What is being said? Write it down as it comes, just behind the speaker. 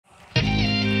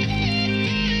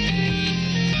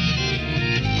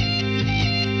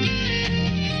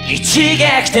一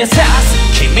撃で刺す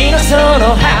君のそ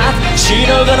のハート死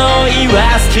の後の言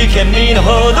わず危険身の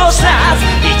程知らず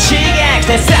一撃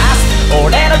で刺す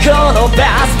俺のこの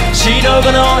バス死の後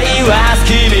の言わず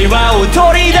君は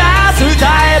踊り出す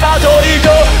歌えば踊り子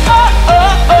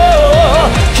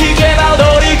聞けば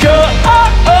踊り子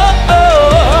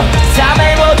サ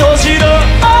メを閉じろ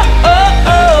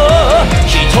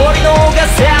一人のが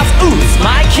さす Who's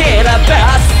my killer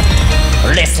bars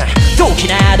Listen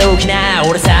同期な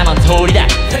俺様の通りだ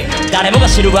誰もが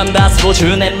知るワンバース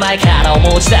50年前からお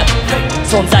持ちだ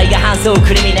存在が反則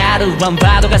クリミナルワン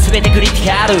バードが全てクリティ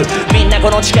カルみんなこ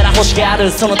の力欲しが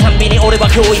るそのたんびに俺は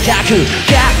こう威嚇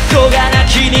格好がな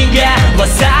き人間は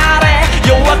され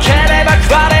弱ければ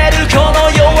食われるこの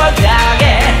弱影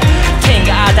天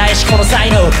が与えしこの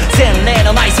才能前例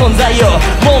のない存在よ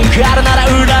文句あるなら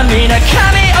恨みな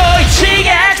神を一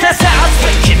撃で刺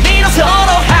す君のその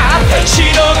ハート死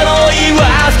の後の言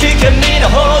わず危険身の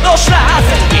程知らず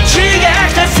一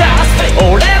撃で刺す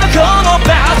俺のこの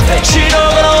バス死の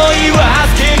後の言わ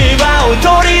ず君は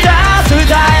踊り出す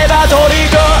歌えば踊り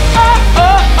子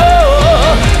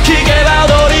聞けば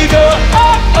踊り子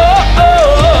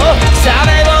サ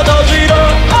メを閉じろ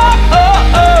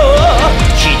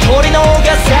一人のが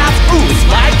さす Who's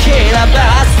my killer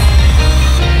bars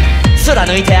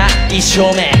貫いた一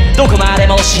生目どこまで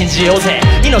も信じようぜ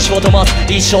命を灯す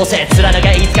一生性貫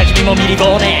がいつか君も見り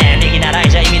ぼうね右習い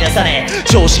じゃ意味出さねえ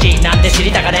常識なんて知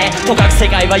りたかねとかく世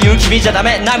界は勇気見じゃダ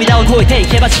メ涙を越えてい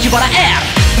けば地球笑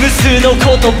え無数の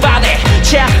言葉で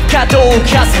着火と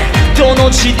かせどの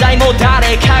時代も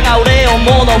誰かが俺を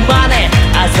モノマネ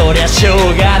あそりゃしょ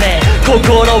うがねえ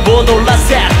心を躍ら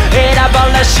せ選ば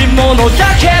れし者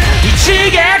だけ一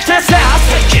撃で刺す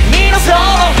君のその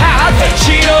ハート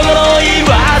死の後の言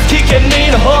わず危険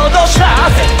身の程知ら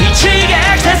ず一撃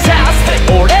で刺す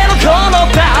俺のこの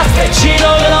パス死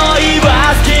の後の言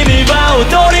わず君は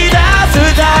踊り出す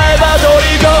歌えば踊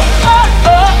り子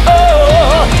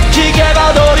聞け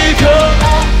ば踊り子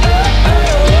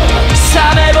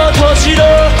サメを閉じろ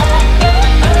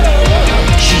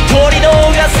一人の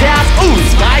がさす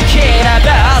Who's my killer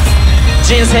bars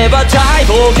人生は大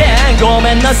冒険ご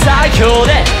めんなさい今日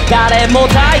で誰も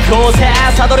対抗せ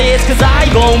たどり着く財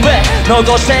宝へ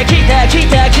残してきて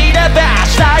ば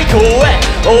したい声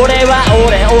俺は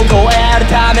俺を超える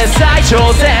ため再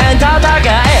挑戦戦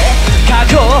え過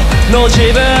去の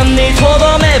自分にと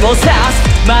どめを刺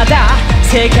すまた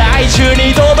世界中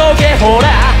に届けほら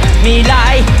未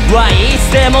来はい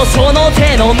つでもその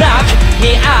手の中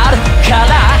にあるか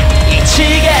ら一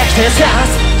撃で刺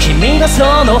す君のそ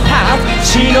のハート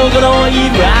死の後の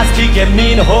言わず危険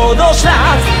身の程知ら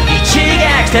ず一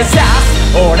撃で刺す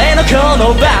俺のこ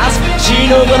のバス死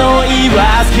の後の言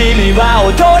わず君は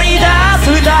踊り